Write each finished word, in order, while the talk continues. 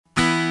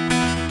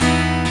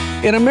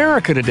In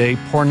America today,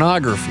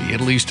 pornography,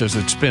 at least as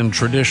it's been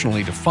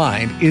traditionally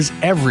defined, is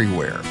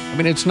everywhere. I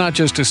mean, it's not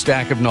just a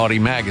stack of naughty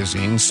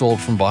magazines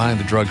sold from behind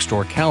the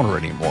drugstore counter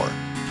anymore.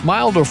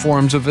 Milder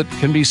forms of it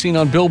can be seen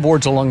on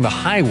billboards along the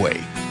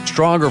highway.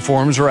 Stronger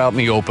forms are out in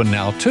the open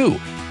now, too,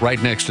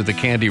 right next to the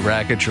candy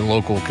rack at your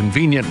local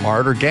convenient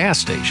mart or gas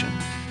station.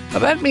 Now,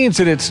 that means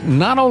that it's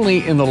not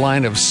only in the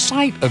line of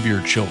sight of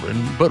your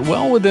children, but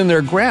well within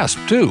their grasp,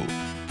 too.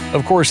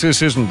 Of course,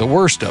 this isn't the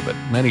worst of it.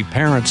 Many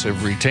parents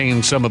have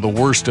retained some of the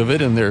worst of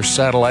it in their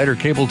satellite or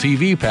cable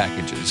TV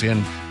packages,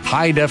 in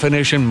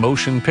high-definition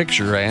motion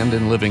picture and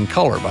in living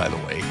color, by the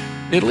way.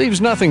 It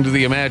leaves nothing to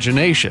the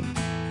imagination.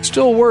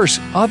 Still worse,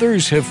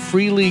 others have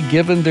freely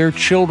given their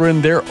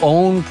children their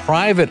own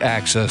private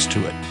access to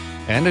it.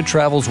 And it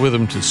travels with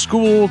them to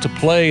school, to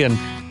play, and,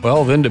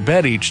 well, then to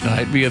bed each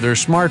night via their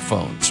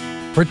smartphones.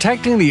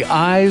 Protecting the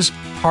eyes,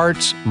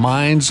 hearts,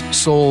 minds,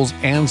 souls,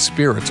 and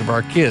spirits of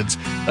our kids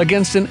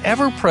against an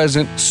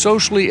ever-present,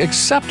 socially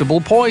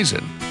acceptable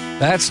poison.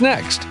 That's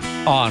next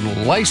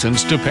on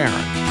License to Parent.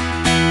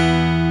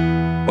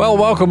 Well,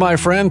 welcome, my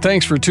friend.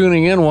 Thanks for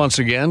tuning in once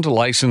again to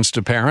License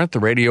to Parent, the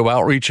radio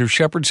outreach of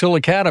Shepherd's Hill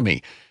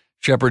Academy.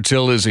 Shepherd's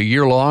Hill is a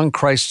year-long,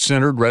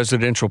 Christ-centered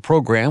residential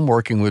program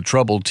working with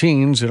troubled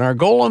teens, and our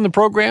goal on the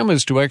program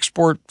is to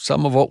export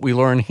some of what we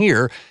learn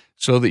here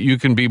so that you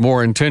can be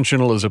more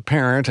intentional as a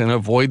parent and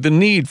avoid the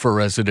need for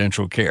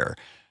residential care.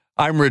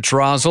 I'm Rich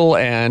Rosell,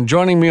 and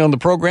joining me on the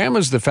program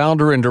is the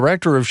founder and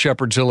director of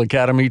Shepherd's Hill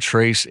Academy,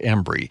 Trace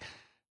Embry.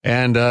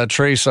 And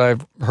Trace,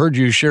 I've heard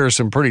you share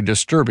some pretty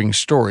disturbing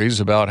stories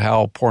about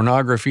how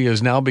pornography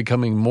is now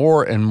becoming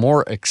more and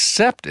more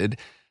accepted,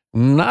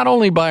 not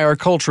only by our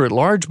culture at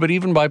large, but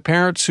even by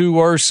parents who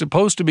are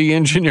supposed to be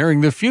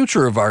engineering the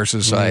future of our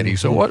society.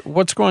 So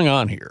what's going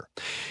on here?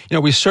 You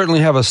know, we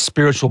certainly have a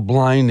spiritual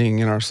blinding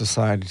in our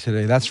society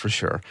today, that's for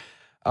sure.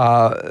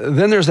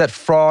 Then there's that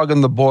frog in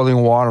the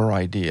boiling water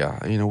idea.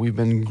 You know, we've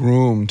been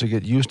groomed to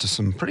get used to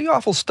some pretty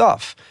awful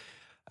stuff.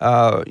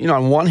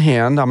 On one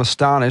hand, I'm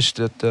astonished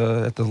at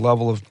the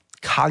level of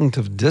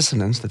cognitive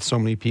dissonance that so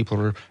many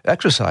people are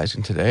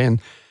exercising today, and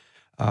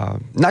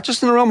not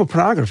just in the realm of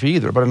pornography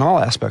either, but in all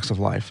aspects of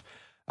life.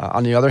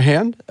 On the other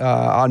hand,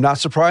 I'm not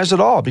surprised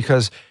at all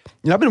because,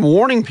 I've been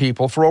warning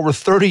people for over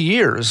 30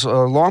 years,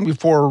 long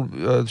before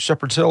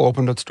Shepherd's Hill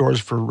opened its doors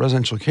for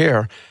residential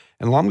care,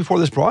 and long before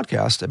this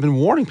broadcast, I've been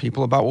warning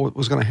people about what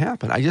was going to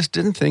happen. I just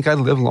didn't think I'd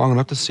live long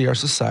enough to see our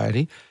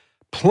society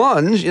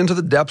plunge into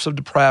the depths of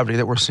depravity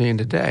that we're seeing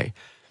today.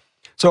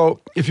 So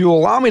if you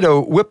allow me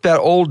to whip that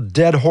old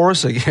dead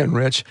horse again,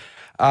 Rich,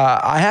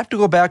 I have to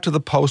go back to the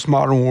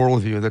postmodern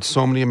worldview that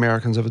so many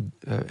Americans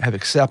have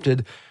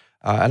accepted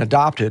and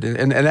adopted,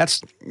 and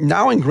that's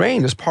now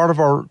ingrained as part of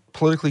our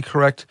politically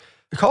correct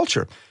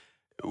culture.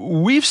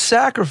 We've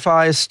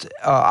sacrificed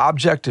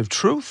objective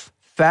truth,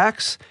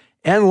 facts,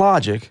 and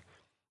logic,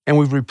 and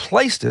we've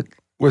replaced it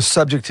with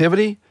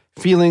subjectivity,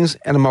 feelings,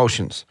 and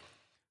emotions.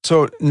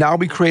 So now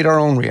we create our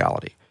own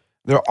reality.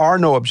 There are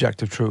no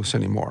objective truths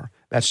anymore.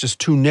 That's just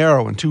too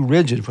narrow and too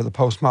rigid for the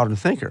postmodern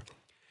thinker.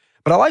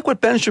 But I like what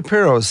Ben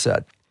Shapiro has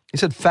said. He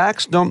said,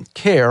 facts don't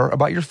care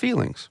about your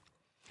feelings.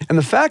 And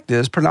the fact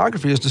is,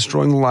 pornography is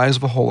destroying the lives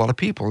of a whole lot of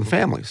people and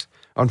families.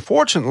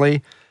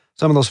 Unfortunately,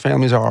 some of those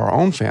families are our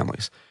own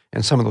families,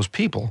 and some of those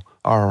people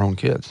are our own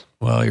kids.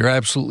 Well, you're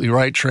absolutely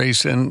right,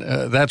 Trace, and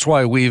that's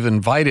why we've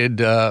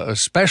invited a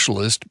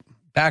specialist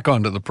back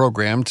onto the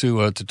program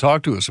to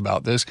talk to us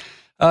about this.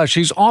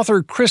 She's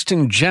author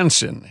Kristen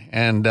Jensen,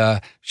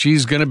 and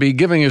she's going to be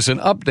giving us an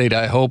update,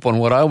 I hope, on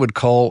what I would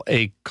call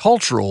a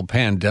cultural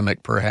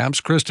pandemic, perhaps.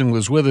 Kristen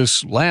was with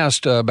us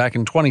last back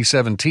in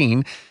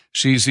 2017.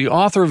 She's the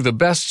author of the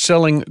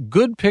best-selling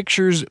Good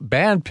Pictures,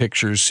 Bad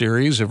Pictures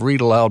series of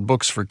read-aloud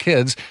books for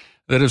kids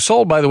that have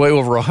sold, by the way,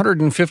 over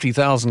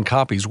 150,000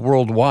 copies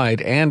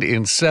worldwide and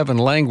in 7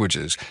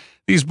 languages.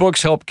 These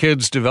books help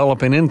kids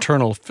develop an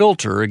internal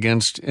filter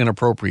against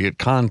inappropriate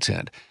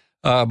content.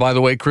 By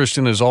the way,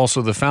 Kristen is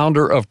also the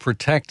founder of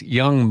Protect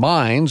Young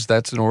Minds.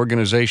 That's an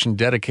organization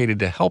dedicated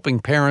to helping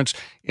parents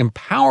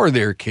empower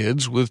their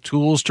kids with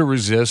tools to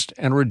resist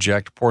and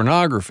reject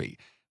pornography.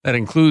 That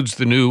includes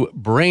the new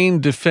Brain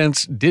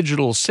Defense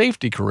Digital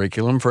Safety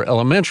Curriculum for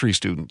elementary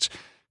students.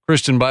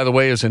 Kristen, by the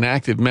way, is an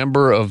active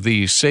member of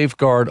the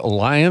Safeguard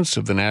Alliance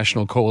of the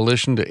National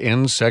Coalition to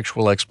End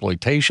Sexual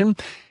Exploitation.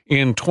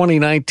 In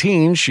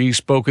 2019, she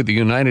spoke at the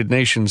United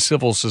Nations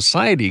Civil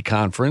Society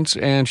Conference,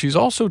 and she's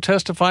also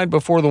testified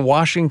before the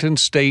Washington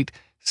State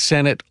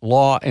Senate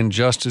Law and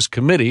Justice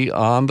Committee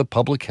on the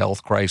public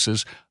health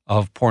crisis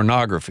of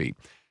pornography.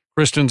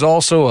 Kristen's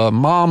also a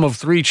mom of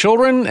 3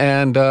 children,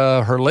 and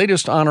her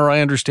latest honor,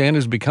 I understand,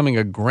 is becoming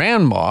a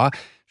grandma.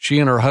 She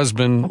and her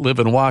husband live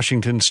in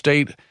Washington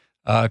State.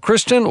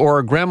 Kristen,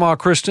 or Grandma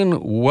Kristen,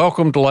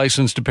 welcome to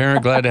License to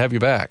Parent. Glad to have you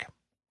back.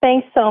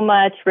 Thanks so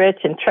much, Rich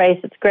and Trace.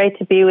 It's great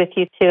to be with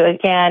you, too.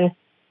 Again,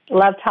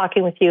 love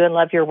talking with you and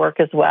love your work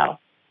as well.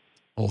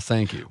 Well,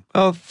 thank you.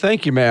 Oh,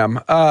 thank you,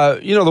 ma'am.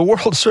 The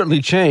world certainly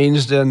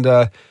changed, and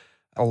a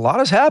lot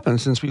has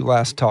happened since we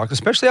last talked,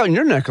 especially out in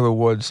your neck of the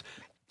woods.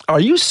 Are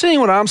you seeing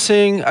what I'm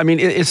seeing? I mean,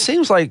 it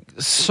seems like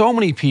so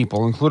many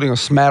people, including a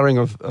smattering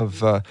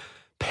of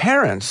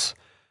parents,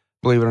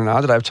 believe it or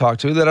not, that I've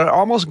talked to, that are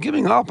almost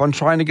giving up on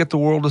trying to get the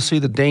world to see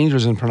the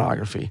dangers in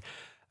pornography.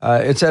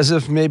 It's as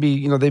if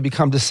maybe, they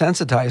become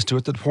desensitized to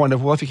it to the point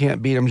of, well, if you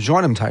can't beat them,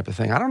 join them type of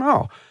thing. I don't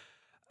know.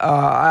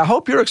 I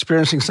hope you're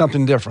experiencing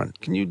something different.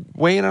 Can you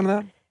weigh in on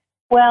that?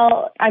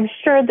 Well, I'm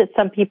sure that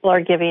some people are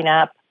giving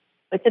up.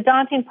 It's a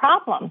daunting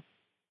problem,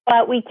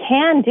 but we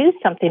can do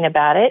something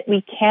about it.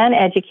 We can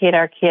educate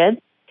our kids,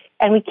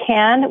 and we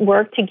can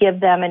work to give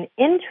them an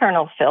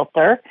internal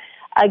filter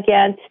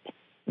against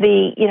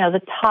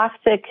the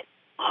toxic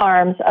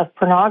harms of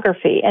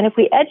pornography. And if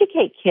we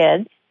educate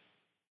kids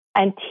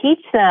and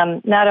teach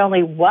them not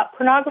only what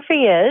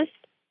pornography is,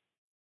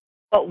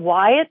 but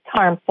why it's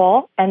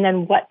harmful, and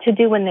then what to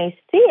do when they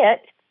see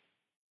it,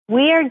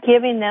 we are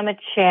giving them a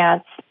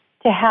chance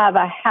to have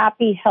a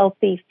happy,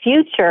 healthy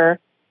future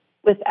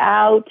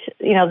without,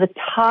 the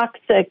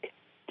toxic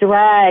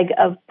drag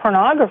of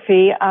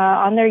pornography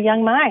on their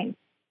young minds.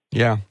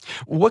 Yeah.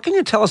 What can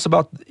you tell us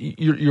about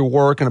your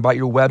work and about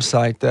your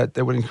website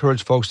that would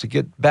encourage folks to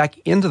get back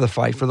into the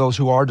fight for those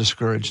who are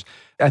discouraged?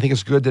 I think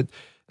it's good that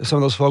some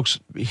of those folks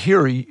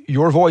hear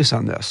your voice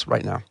on this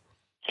right now.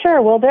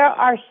 Sure. Well, there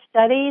are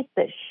studies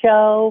that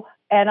show,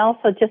 and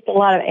also just a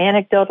lot of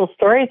anecdotal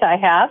stories I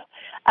have,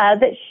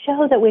 that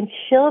show that when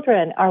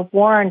children are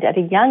warned at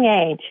a young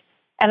age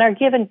and are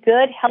given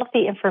good,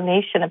 healthy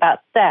information about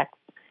sex,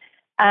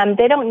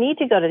 they don't need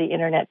to go to the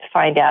internet to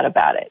find out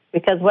about it,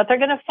 because what they're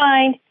going to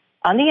find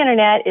on the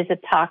internet is a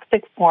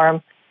toxic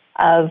form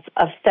of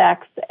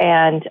sex,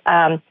 and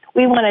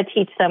we want to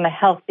teach them a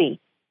healthy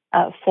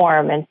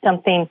form and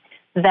something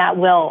that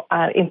will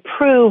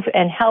improve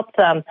and help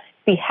them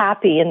be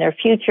happy in their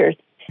futures.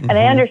 Mm-hmm. And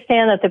I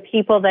understand that the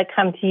people that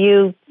come to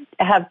you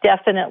have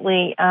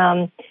definitely,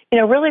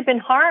 really been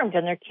harmed,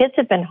 and their kids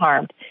have been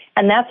harmed,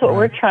 and that's what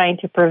we're trying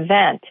to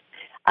prevent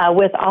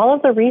with all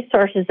of the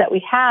resources that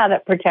we have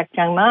at Protect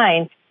Young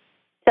Minds.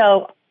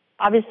 So,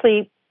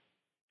 obviously,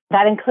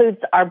 that includes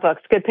our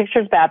books, Good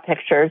Pictures, Bad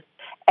Pictures,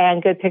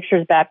 and Good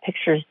Pictures, Bad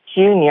Pictures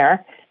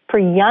Junior for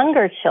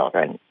younger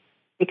children,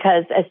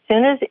 because as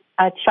soon as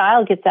a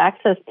child gets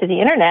access to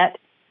the internet,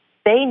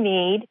 they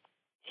need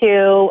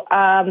to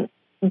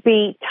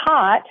be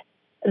taught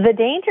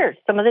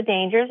some of the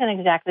dangers, and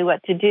exactly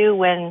what to do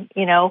when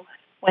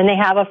they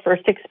have a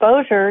first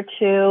exposure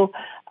to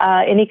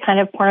any kind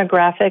of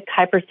pornographic,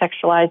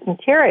 hypersexualized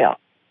material.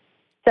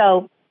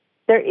 So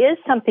there is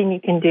something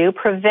you can do.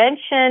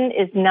 Prevention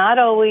is not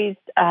always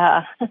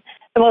the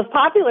most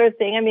popular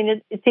thing. I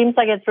mean, it seems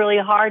like it's really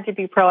hard to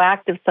be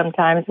proactive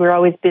sometimes. We're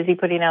always busy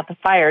putting out the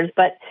fires.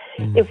 But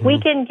if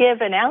we can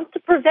give an ounce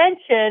of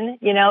prevention,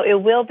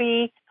 it will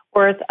be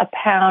worth a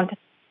pound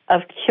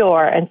of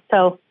cure. And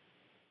so,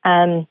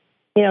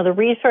 the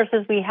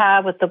resources we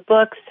have with the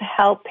books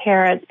help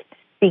parents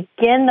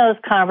begin those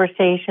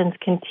conversations,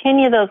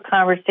 continue those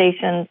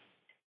conversations,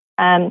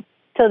 so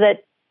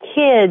that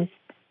kids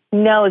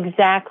know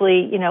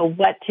exactly,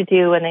 what to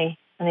do when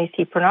they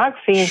see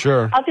pornography.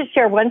 Sure. I'll just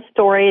share one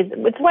story.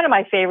 It's one of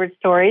my favorite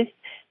stories.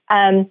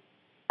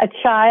 A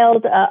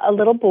child, a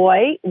little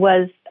boy,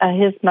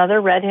 his mother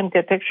read him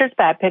Good Pictures,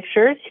 Bad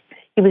Pictures.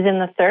 He was in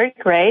the 3rd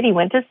grade. He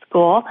went to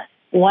school.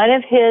 One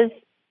of his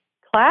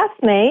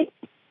classmates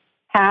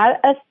had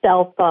a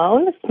cell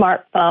phone, a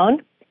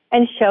smartphone,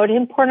 and showed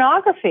him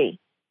pornography.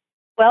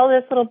 Well,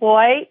 this little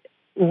boy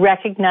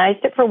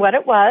recognized it for what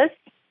it was.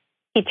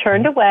 He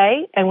turned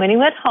away, and when he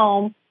went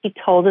home, he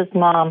told his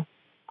mom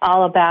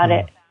all about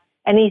it.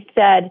 And he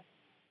said,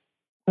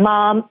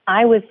 "Mom,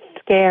 I was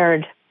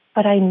scared,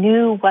 but I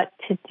knew what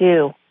to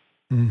do.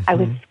 I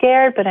was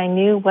scared, but I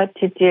knew what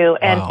to do."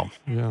 Wow.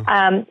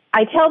 And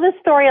I tell this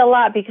story a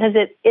lot because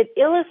it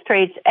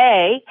illustrates,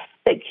 A,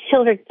 that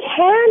children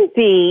can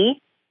be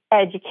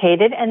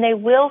educated and they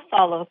will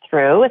follow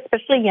through,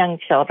 especially young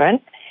children,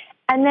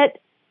 and that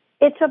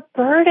it's a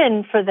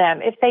burden for them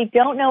if they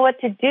don't know what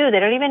to do. They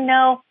don't even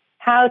know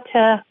how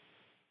to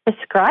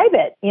describe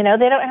it. They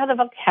don't have the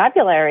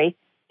vocabulary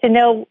to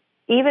know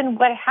even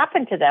what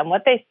happened to them,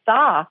 what they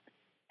saw.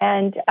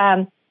 And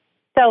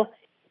so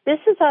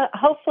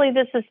hopefully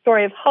this is a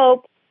story of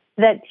hope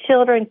that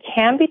children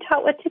can be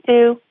taught what to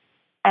do.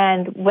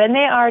 And when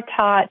they are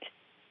taught,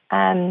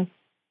 then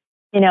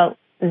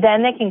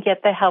they can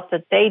get the help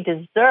that they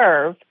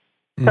deserve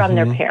from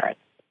their parents.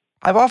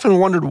 I've often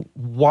wondered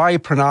why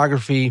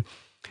pornography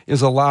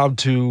is allowed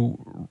to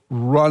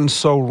run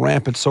so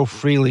rampant, so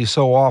freely,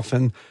 so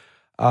often,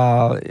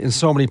 in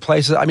so many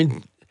places. I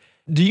mean,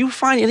 do you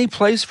find any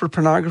place for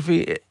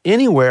pornography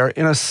anywhere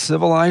in a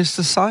civilized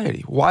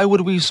society? Why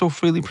would we so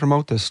freely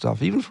promote this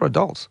stuff, even for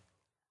adults?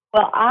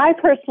 Well, I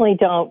personally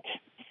don't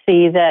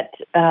see that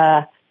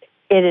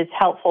it is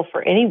helpful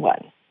for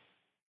anyone.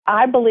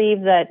 I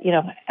believe that,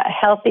 a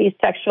healthy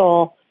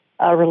sexual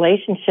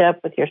relationship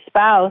with your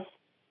spouse,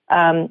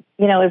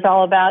 is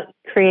all about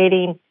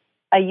creating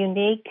a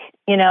unique,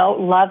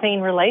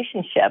 loving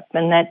relationship,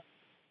 and that,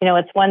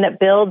 it's one that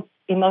builds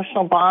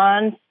emotional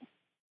bonds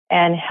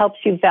and helps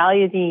you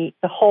value the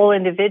whole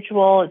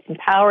individual. It's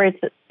empowering,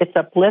 it's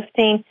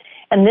uplifting.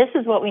 And this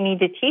is what we need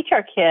to teach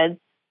our kids.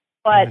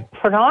 But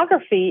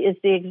pornography is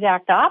the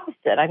exact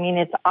opposite. I mean,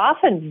 it's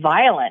often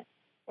violent.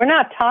 We're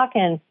not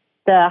talking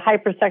the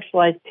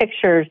hypersexualized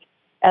pictures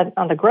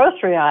on the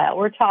grocery aisle.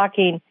 We're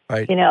talking,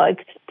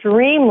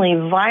 extremely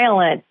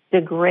violent,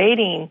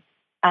 degrading,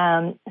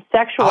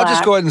 sexual I'll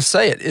just go ahead and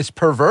say it. It's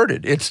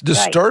perverted. It's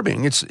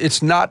disturbing. Right.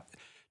 It's not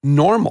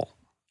normal.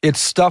 It's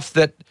stuff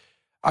that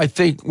I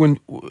think when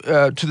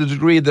to the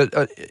degree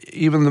that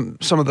even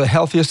some of the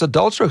healthiest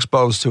adults are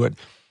exposed to it,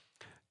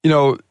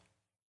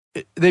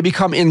 they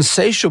become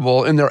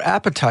insatiable in their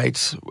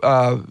appetites.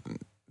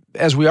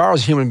 As we are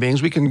as human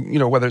beings, we can,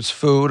 whether it's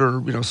food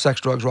or,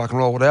 sex, drugs, rock and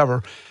roll,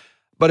 whatever.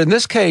 But in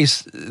this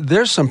case,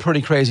 there's some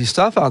pretty crazy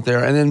stuff out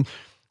there. And then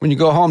when you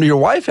go home to your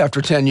wife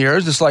after 10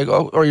 years, it's like,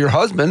 or your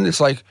husband, it's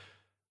like,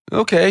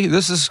 okay,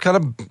 this is kind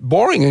of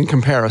boring in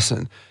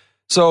comparison.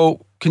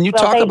 So can you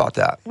talk about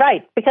that?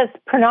 Right, because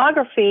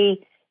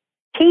pornography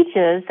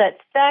teaches that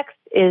sex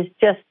is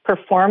just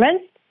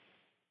performance,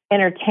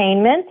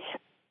 entertainment,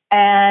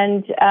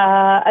 and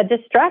a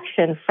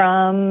distraction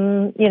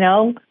from,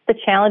 the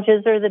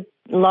challenges or the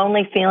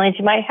lonely feelings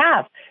you might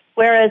have.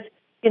 Whereas,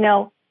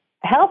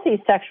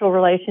 healthy sexual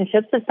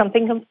relationships is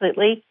something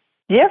completely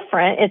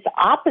different. It's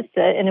opposite.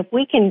 And if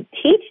we can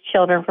teach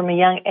children from a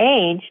young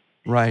age,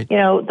 right,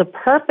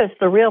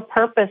 the real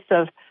purpose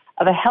of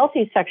a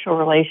healthy sexual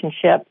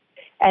relationship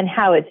and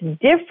how it's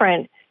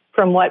different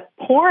from what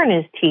porn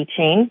is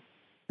teaching,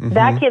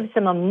 that gives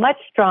them a much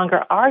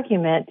stronger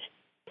argument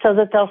so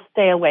that they'll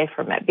stay away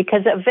from it,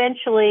 because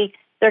eventually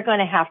they're going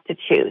to have to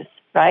choose,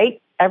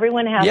 right?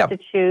 Everyone has to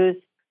choose,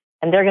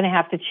 and they're going to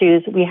have to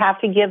choose. We have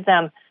to give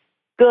them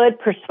good,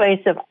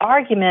 persuasive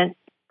arguments,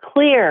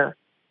 clear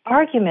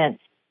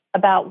arguments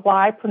about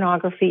why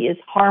pornography is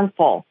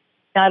harmful,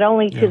 not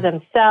only to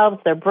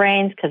themselves, their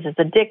brains, because it's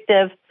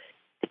addictive,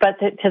 but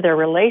to their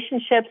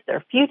relationships,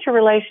 their future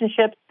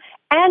relationships,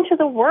 and to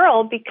the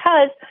world,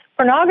 because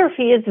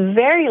pornography is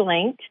very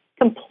linked,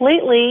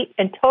 completely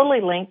and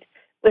totally linked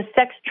with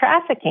sex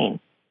trafficking.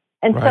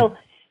 And so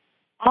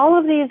all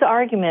of these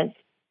arguments,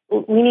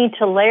 we need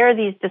to layer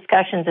these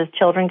discussions as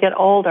children get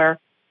older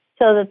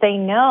so that they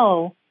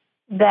know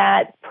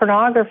that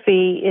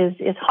pornography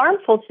is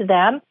harmful to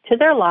them, to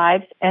their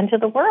lives, and to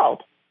the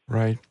world.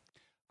 Right.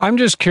 I'm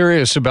just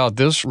curious about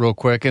this real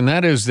quick, and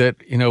that is that,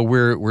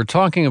 we're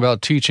talking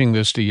about teaching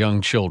this to young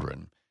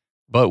children,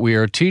 but we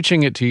are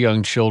teaching it to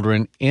young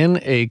children in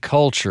a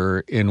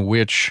culture in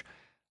which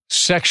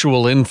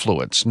sexual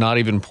influence, not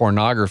even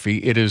pornography,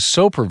 it is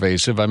so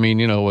pervasive. I mean,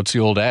 what's the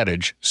old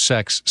adage?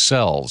 Sex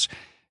sells.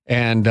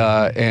 And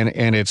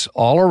it's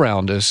all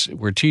around us.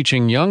 We're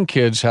teaching young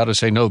kids how to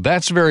say, no,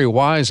 that's very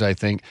wise, I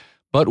think.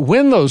 But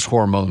when those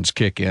hormones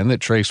kick in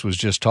that Trace was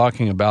just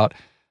talking about,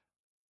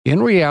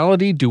 in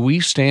reality, do we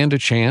stand a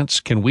chance?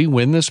 Can we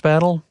win this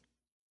battle?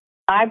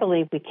 I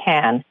believe we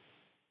can,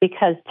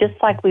 because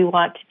just like we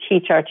want to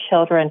teach our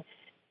children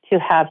to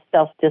have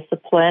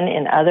self-discipline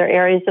in other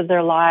areas of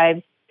their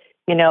lives,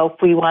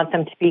 if we want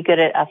them to be good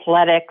at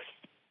athletics,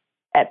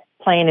 at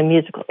playing a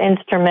musical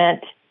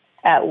instrument,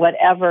 at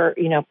whatever,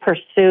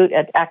 pursuit,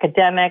 at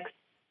academics,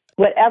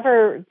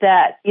 whatever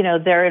that,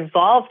 they're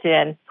involved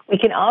in, we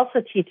can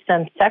also teach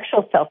them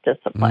sexual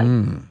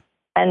self-discipline.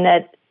 And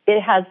that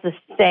it has the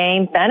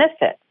same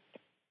benefits,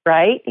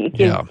 right? It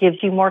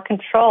gives you more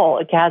control.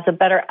 It has a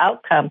better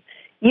outcome.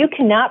 You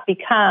cannot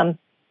become,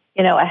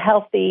 a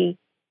healthy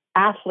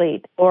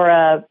athlete or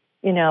a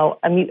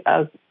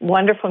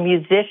wonderful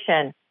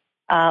musician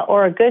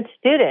or a good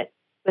student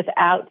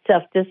without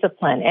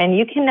self-discipline. And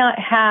you cannot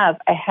have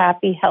a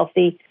happy,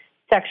 healthy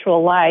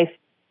sexual life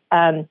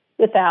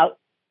without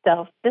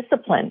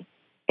self-discipline.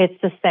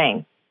 It's the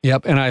same.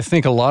 Yep, and I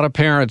think a lot of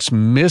parents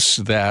miss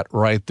that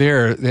right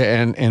there.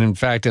 And in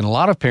fact, in a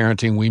lot of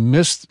parenting, we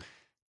miss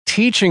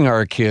teaching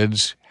our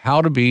kids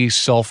how to be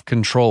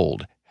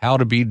self-controlled, how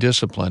to be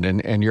disciplined.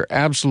 And you're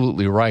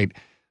absolutely right.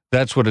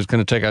 That's what it's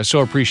going to take. I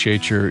so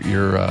appreciate your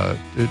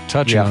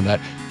touching on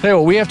that. Hey,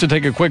 well, we have to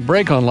take a quick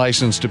break on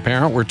Licensed to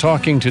Parent. We're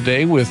talking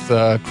today with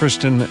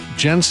Kristen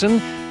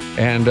Jensen,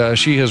 and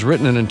she has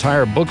written an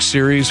entire book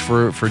series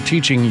for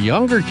teaching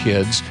younger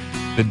kids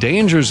the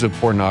dangers of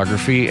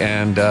pornography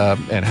and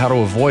how to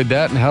avoid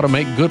that and how to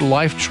make good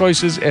life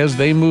choices as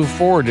they move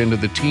forward into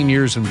the teen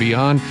years and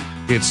beyond.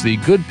 It's the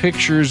Good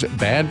Pictures,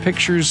 Bad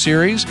Pictures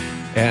series,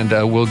 and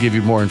we'll give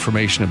you more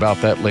information about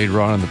that later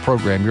on in the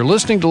program. You're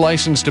listening to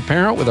Licensed to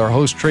Parent with our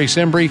host, Trace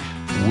Embry.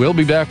 We'll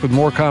be back with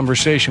more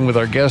conversation with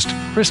our guest,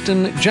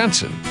 Kristen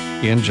Jensen,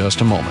 in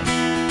just a moment.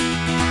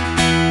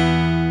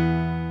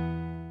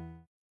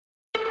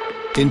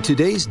 In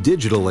today's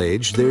digital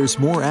age, there's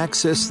more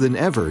access than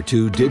ever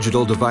to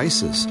digital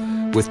devices.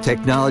 With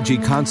technology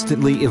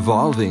constantly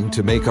evolving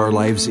to make our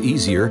lives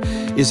easier,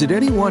 is it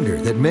any wonder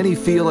that many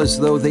feel as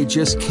though they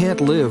just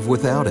can't live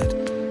without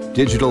it?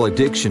 Digital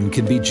addiction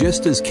can be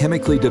just as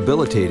chemically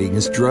debilitating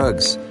as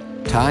drugs.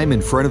 Time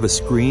in front of a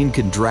screen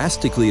can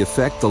drastically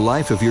affect the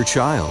life of your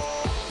child.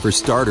 For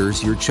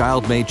starters, your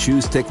child may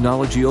choose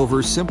technology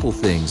over simple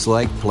things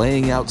like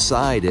playing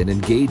outside and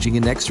engaging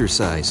in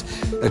exercise,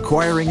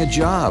 acquiring a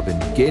job,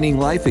 and gaining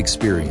life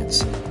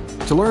experience.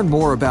 To learn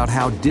more about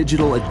how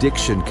digital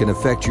addiction can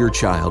affect your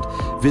child,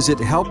 visit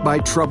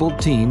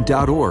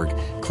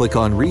helpmytroubledteen.org, click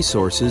on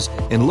Resources,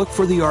 and look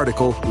for the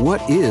article,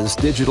 What is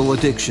Digital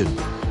Addiction?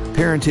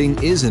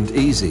 Parenting isn't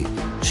easy.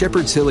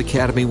 Shepherd's Hill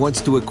Academy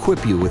wants to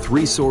equip you with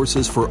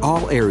resources for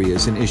all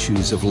areas and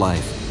issues of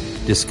life.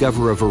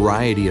 Discover a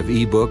variety of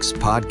ebooks,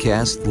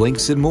 podcasts,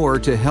 links, and more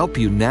to help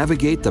you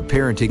navigate the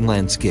parenting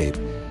landscape.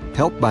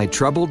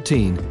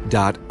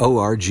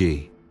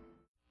 helpmytroubledteen.org.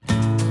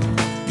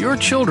 Your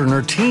children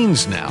are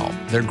teens now.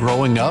 They're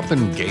growing up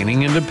and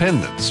gaining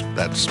independence.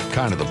 That's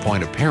kind of the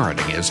point of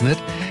parenting, isn't it?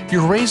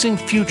 You're raising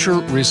future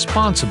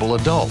responsible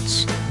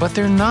adults, but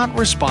they're not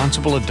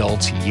responsible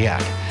adults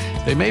yet.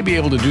 They may be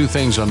able to do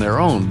things on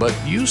their own, but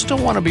you still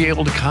want to be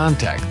able to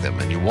contact them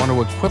and you want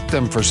to equip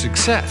them for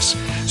success.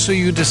 So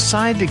you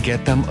decide to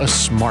get them a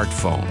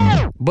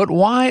smartphone. But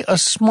why a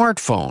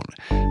smartphone?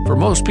 For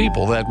most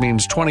people, that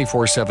means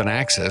 24/7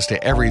 access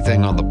to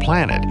everything on the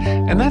planet,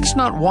 and that's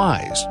not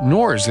wise,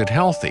 nor is it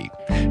healthy.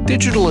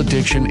 Digital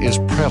addiction is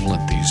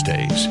prevalent these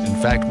days. In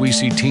fact, we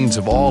see teens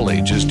of all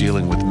ages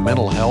dealing with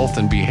mental health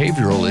and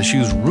behavioral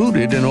issues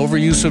rooted in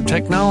overuse of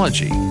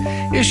technology.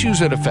 Issues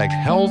that affect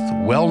health,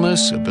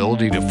 wellness,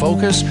 ability to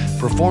focus,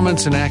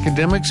 performance in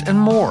academics, and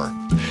more.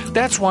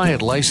 That's why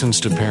at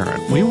Licensed to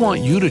Parent, we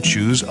want you to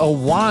choose a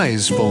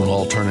wise phone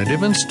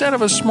alternative instead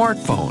of a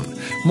smartphone.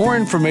 More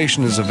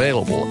information is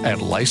available at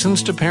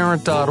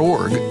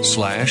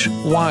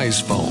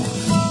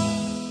licensedtoparent.org/wisephone.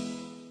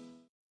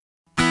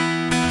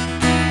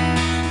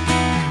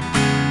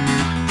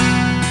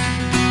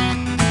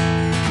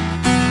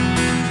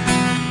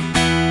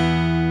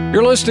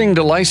 You're listening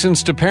to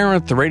Licensed to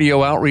Parent, the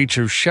radio outreach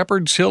of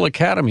Shepherd's Hill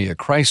Academy, a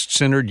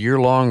Christ-centered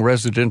year-long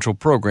residential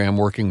program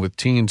working with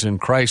teens in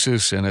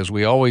crisis. And as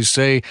we always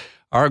say,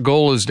 our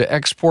goal is to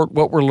export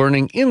what we're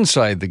learning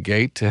inside the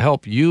gate to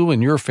help you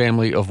and your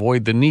family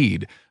avoid the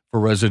need for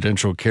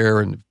residential care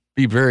and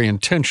be very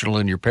intentional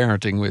in your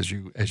parenting as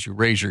you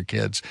raise your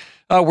kids.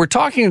 We're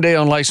talking today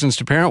on Licensed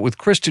to Parent with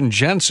Kristen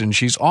Jensen.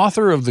 She's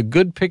author of the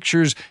Good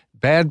Pictures,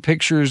 Bad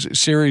Pictures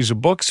series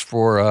of books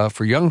for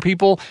young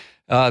people.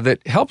 That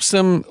helps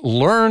them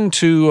learn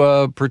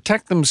to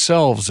protect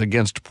themselves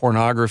against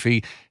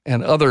pornography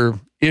and other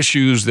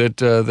issues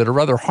that are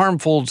rather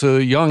harmful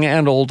to young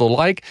and old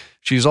alike.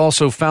 She's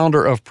also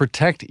founder of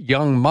Protect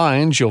Young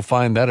Minds. You'll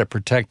find that at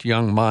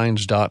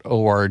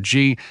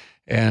protectyoungminds.org.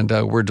 And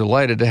we're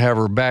delighted to have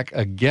her back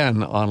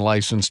again on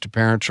Licensed to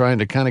Parent, trying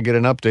to kind of get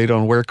an update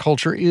on where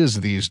culture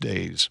is these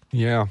days.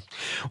 Yeah.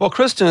 Well,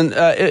 Kristen,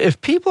 if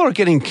people are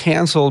getting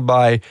canceled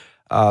by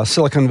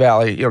Silicon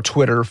Valley,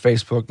 Twitter,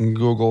 Facebook, and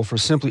Google for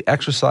simply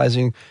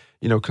exercising,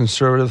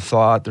 conservative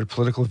thought, their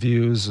political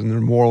views, and their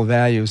moral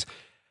values.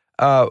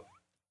 And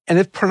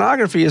if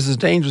pornography is as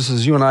dangerous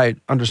as you and I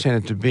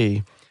understand it to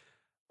be,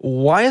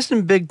 why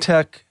isn't big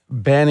tech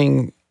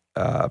banning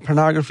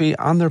pornography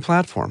on their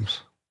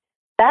platforms?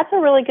 That's a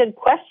really good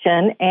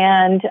question.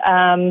 And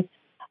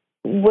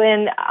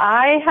when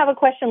I have a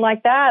question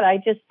like that, I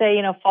just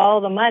say,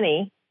 follow the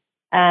money.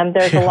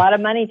 There's a lot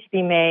of money to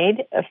be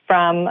made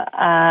from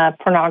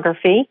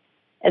pornography.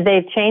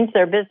 They've changed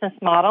their business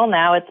model.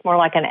 Now it's more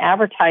like an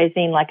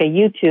advertising, like a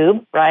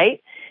YouTube,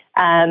 right?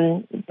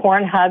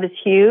 Pornhub is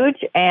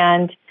huge,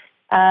 and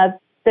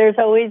there's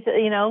always,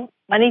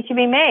 money to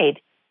be made.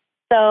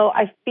 So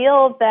I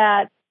feel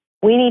that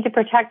we need to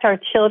protect our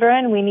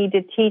children. We need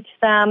to teach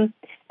them.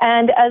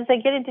 And as they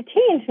get into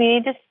teens, we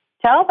need to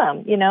tell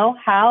them,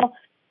 how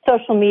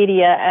social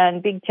media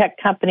and big tech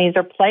companies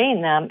are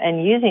playing them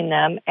and using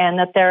them, and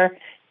that they're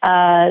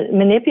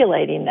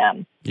manipulating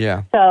them.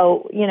 Yeah.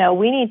 So,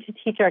 we need to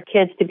teach our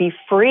kids to be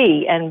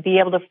free and be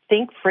able to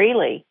think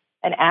freely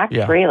and act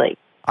freely.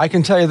 I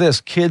can tell you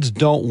this, kids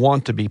don't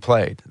want to be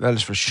played. That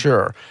is for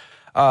sure.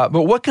 But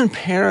what can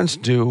parents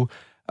do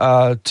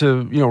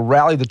to,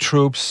 rally the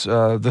troops,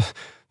 the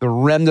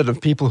remnant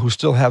of people who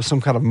still have some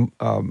kind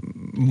of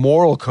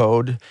moral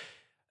code?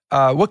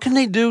 What can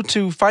they do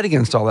to fight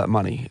against all that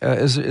money? Are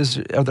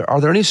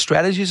there any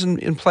strategies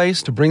in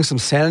place to bring some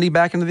sanity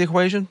back into the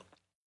equation?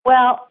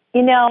 Well,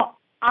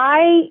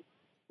 I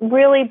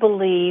really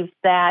believe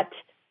that,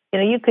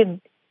 you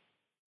could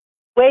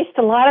waste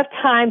a lot of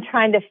time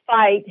trying to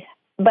fight,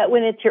 but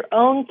when it's your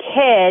own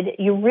kid,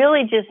 you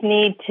really just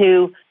need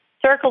to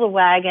circle the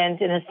wagons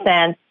in a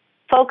sense,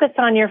 focus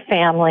on your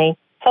family,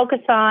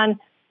 focus on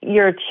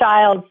your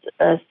child's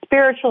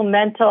spiritual,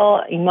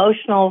 mental,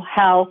 emotional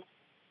health,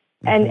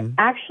 and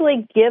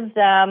actually give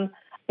them,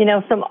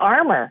 some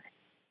armor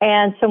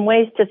and some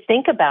ways to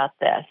think about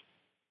this,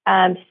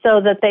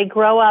 so that they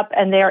grow up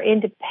and they're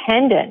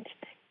independent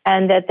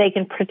and that they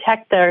can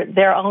protect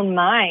their own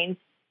minds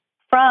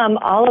from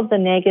all of the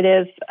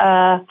negative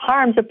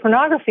harms of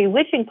pornography,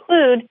 which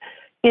include,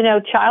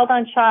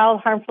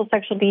 child-on-child harmful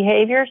sexual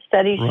behavior.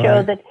 Studies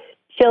show that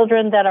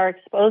children that are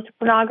exposed to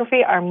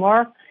pornography are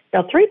more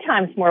 3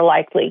 times more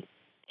likely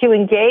to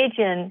engage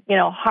in,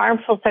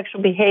 harmful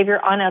sexual behavior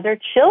on other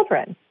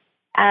children,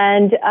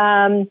 and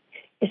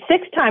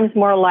 6 times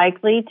more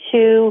likely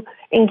to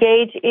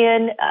engage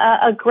in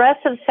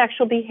aggressive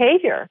sexual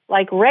behavior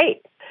like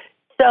rape.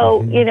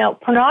 So,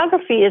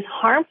 pornography is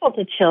harmful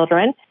to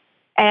children.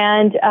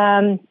 And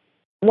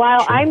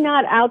while I'm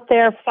not out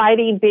there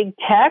fighting big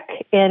tech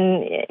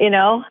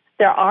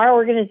there are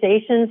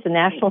organizations, the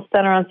National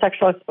Center on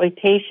Sexual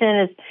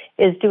Exploitation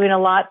is doing a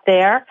lot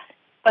there.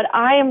 But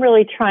I am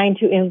really trying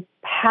to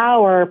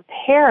empower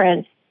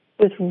parents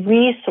with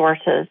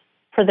resources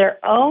for their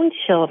own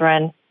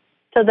children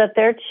so that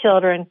their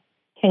children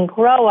can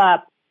grow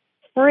up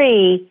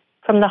free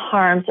from the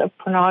harms of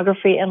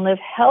pornography and live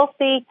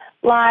healthy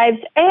lives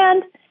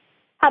and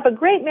have a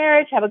great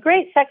marriage, have a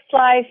great sex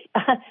life,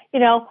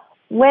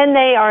 when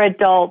they are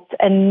adults,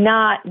 and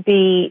not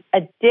be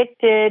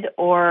addicted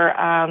or,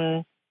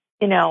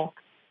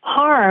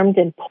 harmed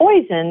and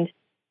poisoned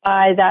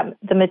by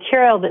the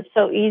material that's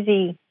so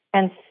easy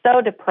and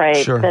so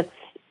depraved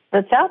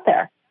that's out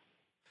there.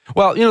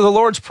 Well, the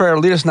Lord's Prayer,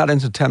 lead us not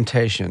into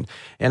temptation.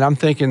 And I'm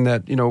thinking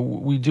that,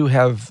 we do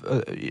have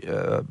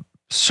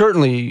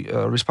certainly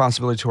a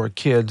responsibility to our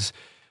kids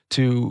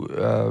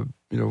to,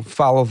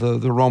 follow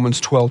the Romans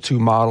 12:2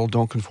 model.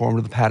 Don't conform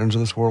to the patterns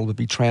of this world, but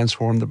be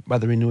transformed by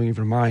the renewing of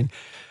your mind.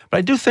 But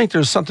I do think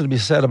there's something to be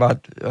said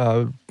about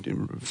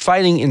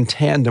fighting in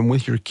tandem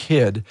with your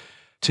kid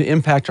to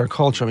impact our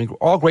culture. I mean,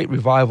 all great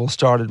revivals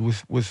started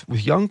with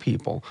young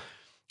people.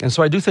 And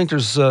so I do think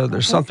there's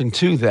something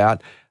to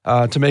that.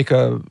 To make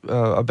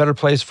a better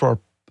place for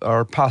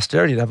our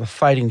posterity to have a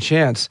fighting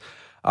chance.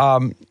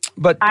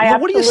 But I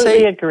what do you say?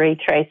 absolutely agree,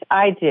 Trace.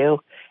 I do.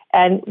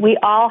 And we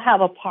all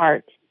have a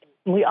part.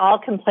 We all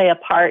can play a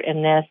part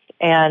in this.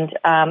 And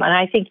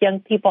I think young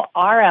people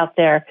are out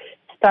there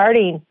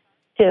starting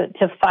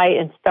to fight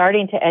and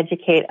starting to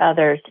educate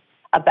others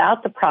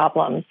about the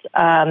problems.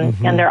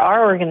 And there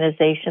are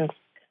organizations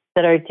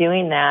that are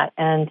doing that.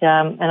 And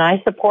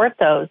I support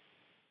those.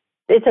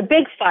 It's a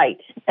big fight.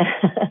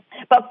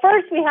 But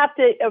first we have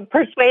to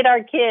persuade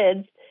our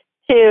kids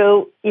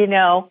to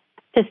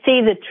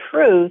see the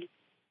truth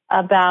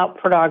about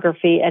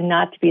pornography and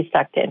not to be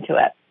sucked into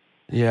it.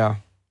 Yeah,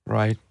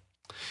 right.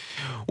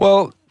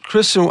 Well,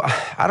 Kristen,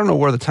 I don't know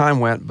where the time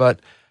went, but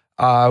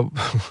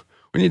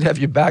we need to have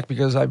you back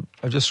because I've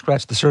just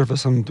scratched the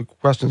surface on the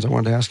questions I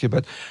wanted to ask you.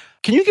 But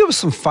can you give us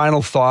some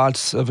final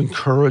thoughts of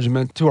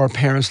encouragement to our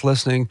parents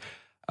listening?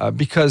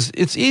 Because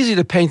it's easy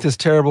to paint this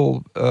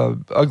terrible,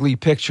 ugly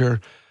picture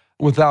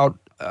without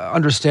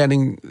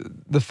understanding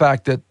the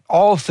fact that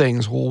all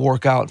things will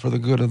work out for the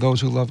good of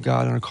those who love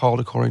God and are called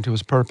according to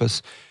His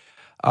purpose.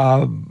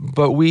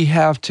 But we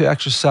have to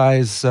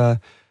exercise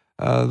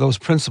those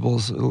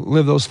principles,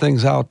 live those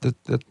things out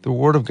that the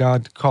Word of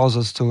God calls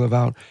us to live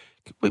out.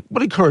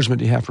 What encouragement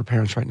do you have for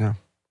parents right now?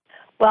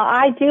 Well,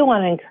 I do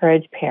want to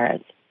encourage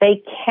parents.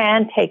 They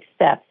can take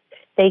steps.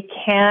 They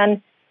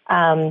can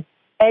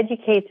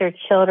educate their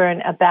children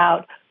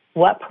about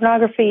what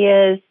pornography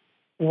is,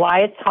 why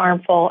it's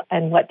harmful,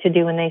 and what to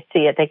do when they see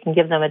it. They can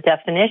give them a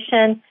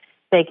definition,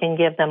 they can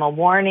give them a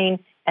warning,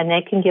 and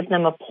they can give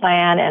them a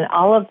plan, and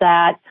all of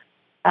that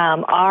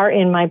are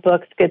in my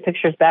books, Good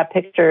Pictures, Bad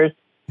Pictures.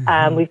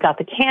 We've got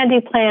the Candy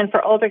Plan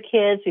for older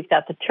kids. We've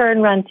got the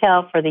Turn, Run,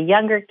 Tell for the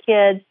younger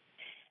kids.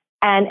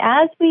 And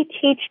as we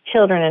teach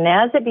children and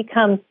as it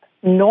becomes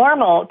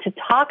normal to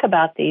talk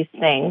about these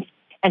things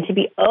and to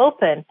be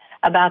open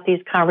about these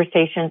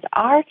conversations,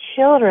 our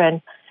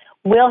children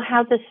will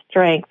have the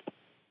strength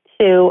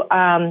to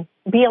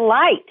be a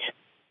light,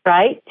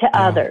 right, to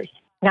others,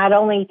 not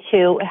only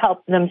to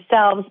help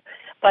themselves,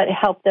 but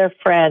help their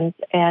friends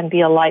and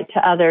be a light to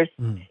others.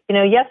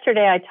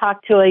 Yesterday I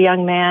talked to a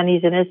young man,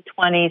 he's in his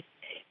 20s.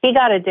 He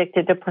got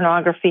addicted to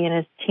pornography in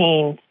his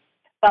teens,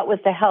 but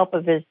with the help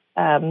of his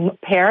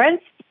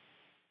parents,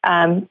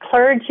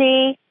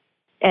 clergy,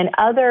 and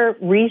other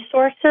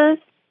resources.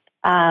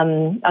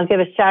 I'll give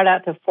a shout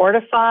out to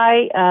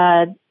Fortify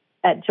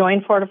at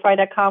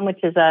joinfortify.com,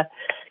 which is a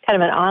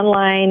kind of an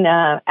online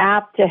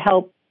app to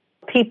help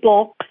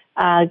people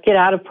get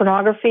out of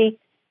pornography.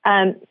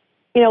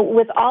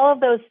 With all of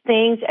those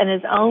things and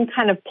his own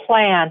kind of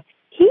plan,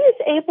 he is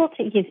able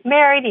to, he's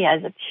married, he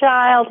has a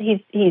child,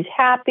 he's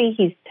happy,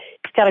 he's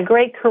got a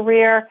great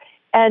career.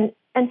 And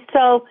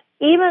so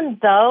even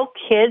though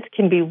kids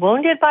can be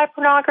wounded by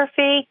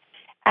pornography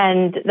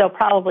and they'll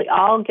probably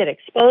all get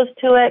exposed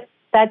to it,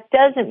 that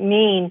doesn't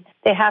mean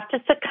they have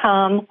to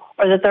succumb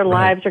or that their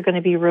lives are going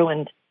to be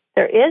ruined.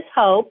 There is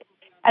hope,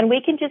 and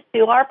we can just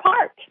do our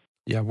part.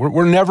 Yeah,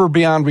 we're never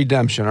beyond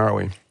redemption, are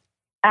we?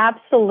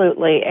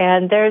 Absolutely.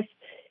 And there's,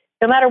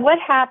 no matter what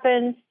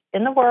happens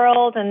in the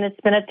world, and it's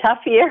been a tough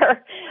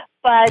year,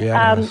 but,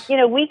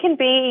 we can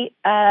be,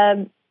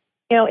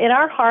 in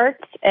our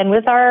hearts and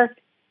with our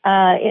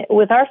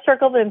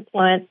circle of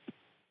influence,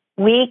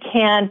 we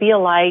can be a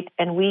light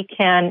and we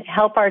can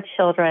help our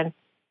children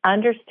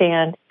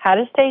understand how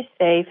to stay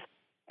safe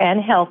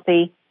and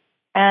healthy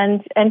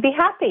and be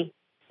happy.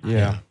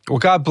 Yeah. Well,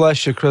 God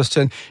bless you,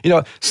 Kristen. You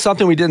know,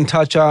 something we didn't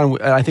touch on,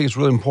 and I think it's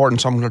really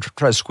important, so I'm going to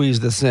try to squeeze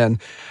this in.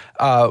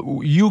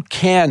 You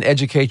can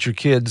educate your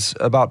kids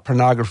about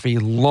pornography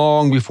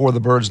long before the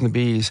birds and the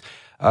bees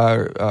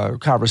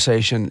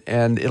conversation,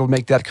 and it'll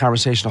make that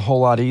conversation a whole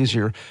lot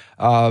easier.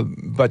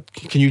 But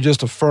can you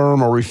just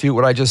affirm or refute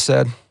what I just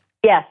said?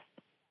 Yes,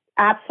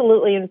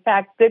 absolutely. In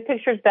fact, Good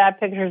Pictures, Bad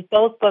Pictures,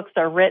 both books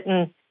are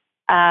written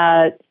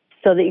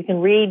so that you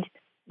can read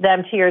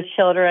them to your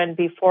children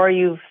before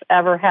you've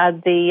ever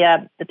had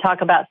the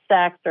talk about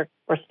sex or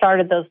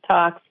started those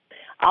talks.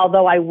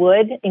 Although I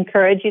would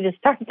encourage you to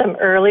start them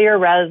earlier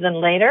rather than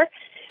later.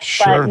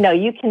 Sure. But no,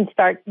 you can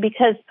start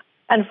because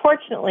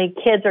unfortunately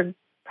kids are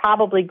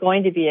probably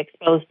going to be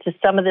exposed to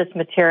some of this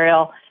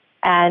material,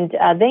 and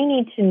they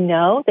need to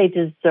know they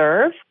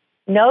deserve.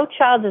 No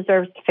child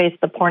deserves to face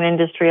the porn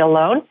industry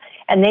alone,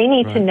 and they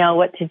need to know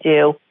what to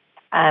do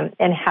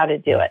and how to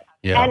do it.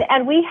 Yeah.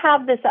 And we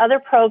have this other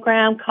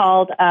program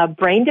called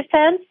Brain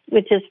Defense,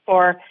 which is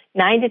for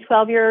 9 to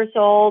 12 years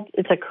old.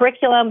 It's a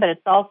curriculum, but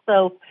it's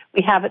also,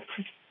 we have it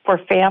for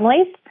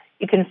families.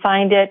 You can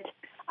find it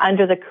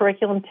under the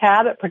curriculum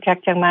tab at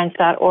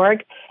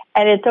protectyoungminds.org.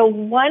 And it's a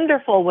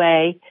wonderful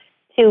way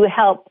to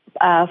help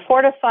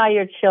fortify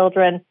your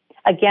children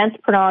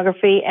against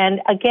pornography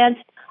and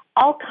against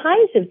all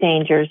kinds of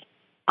dangers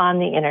on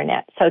the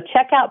internet. So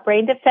check out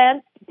Brain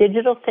Defense,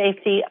 Digital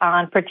Safety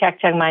on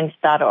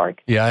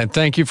protectyoungminds.org. Yeah, and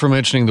thank you for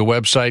mentioning the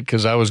website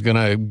because I was going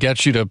to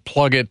get you to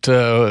plug it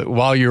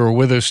while you were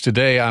with us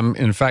today. I'm,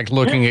 in fact,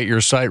 looking at your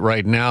site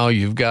right now.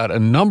 You've got a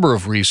number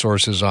of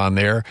resources on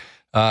there,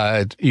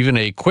 even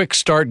a quick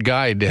start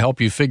guide to help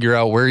you figure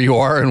out where you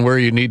are and where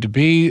you need to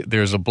be.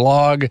 There's a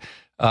blog,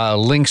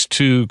 links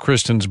to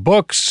Kristen's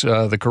books,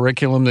 the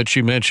curriculum that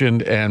you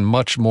mentioned, and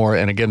much more.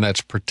 And again,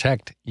 that's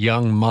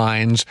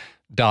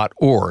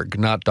protectyoungminds.org,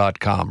 not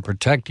 .com,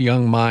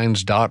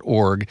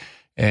 protectyoungminds.org,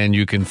 and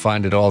you can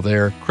find it all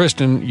there.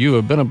 Kristen, you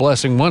have been a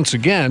blessing once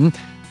again.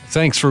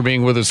 Thanks for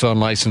being with us on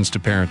Licensed to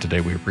Parent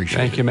today. We appreciate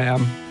it. Thank you,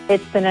 ma'am.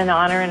 It's been an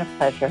honor and a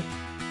pleasure.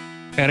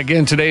 And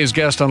again, today's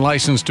guest on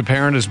Licensed to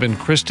Parent has been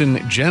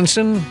Kristen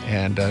Jensen,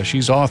 and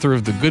she's author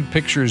of the Good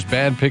Pictures,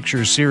 Bad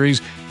Pictures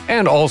series,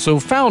 and also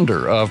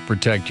founder of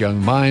Protect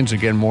Young Minds.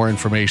 Again, more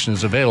information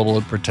is available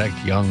at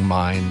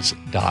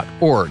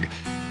protectyoungminds.org.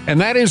 And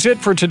that is it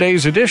for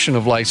today's edition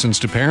of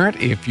Licensed to Parent.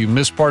 If you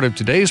missed part of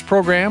today's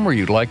program or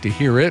you'd like to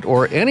hear it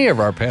or any of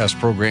our past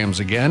programs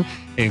again,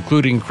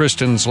 including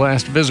Kristen's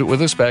last visit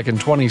with us back in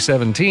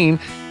 2017,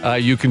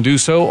 you can do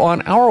so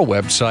on our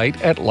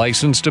website at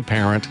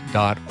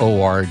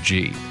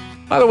licensedtoparent.org.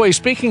 By the way,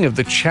 speaking of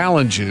the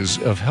challenges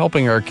of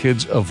helping our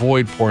kids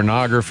avoid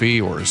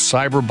pornography or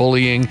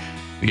cyberbullying,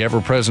 the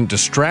ever-present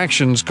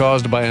distractions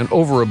caused by an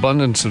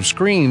overabundance of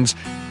screens,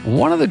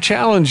 one of the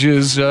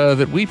challenges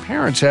that we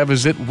parents have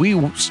is that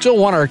we still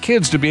want our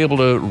kids to be able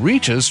to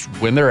reach us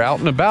when they're out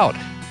and about.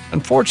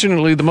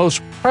 Unfortunately, the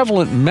most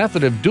prevalent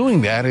method of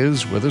doing that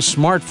is with a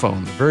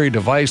smartphone, the very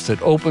device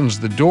that opens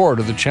the door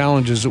to the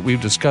challenges that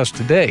we've discussed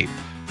today.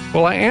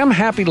 Well, I am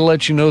happy to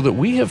let you know that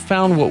we have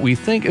found what we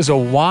think is a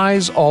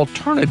wise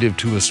alternative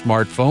to a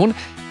smartphone.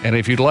 And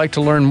if you'd like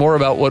to learn more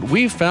about what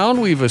we've found,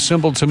 we've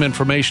assembled some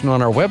information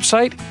on our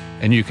website,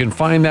 and you can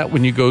find that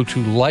when you go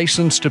to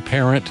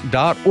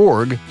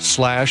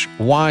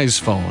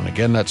licensedtoparent.org/wisephone.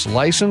 Again, that's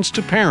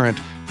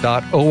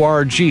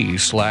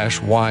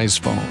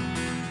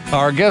licensedtoparent.org/wisephone.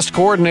 Our guest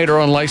coordinator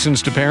on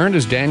Licensed to Parent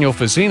is Daniel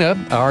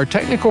Fazina. Our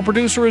technical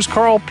producer is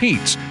Carl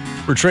Peets.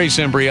 For Trace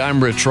Embry,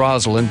 I'm Rich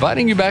Rosell,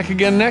 inviting you back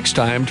again next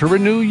time to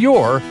renew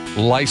your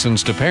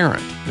License to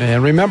Parent.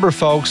 And remember,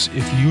 folks,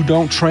 if you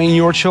don't train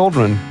your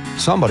children,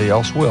 somebody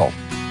else will.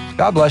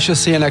 God bless you.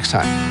 See you next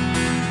time.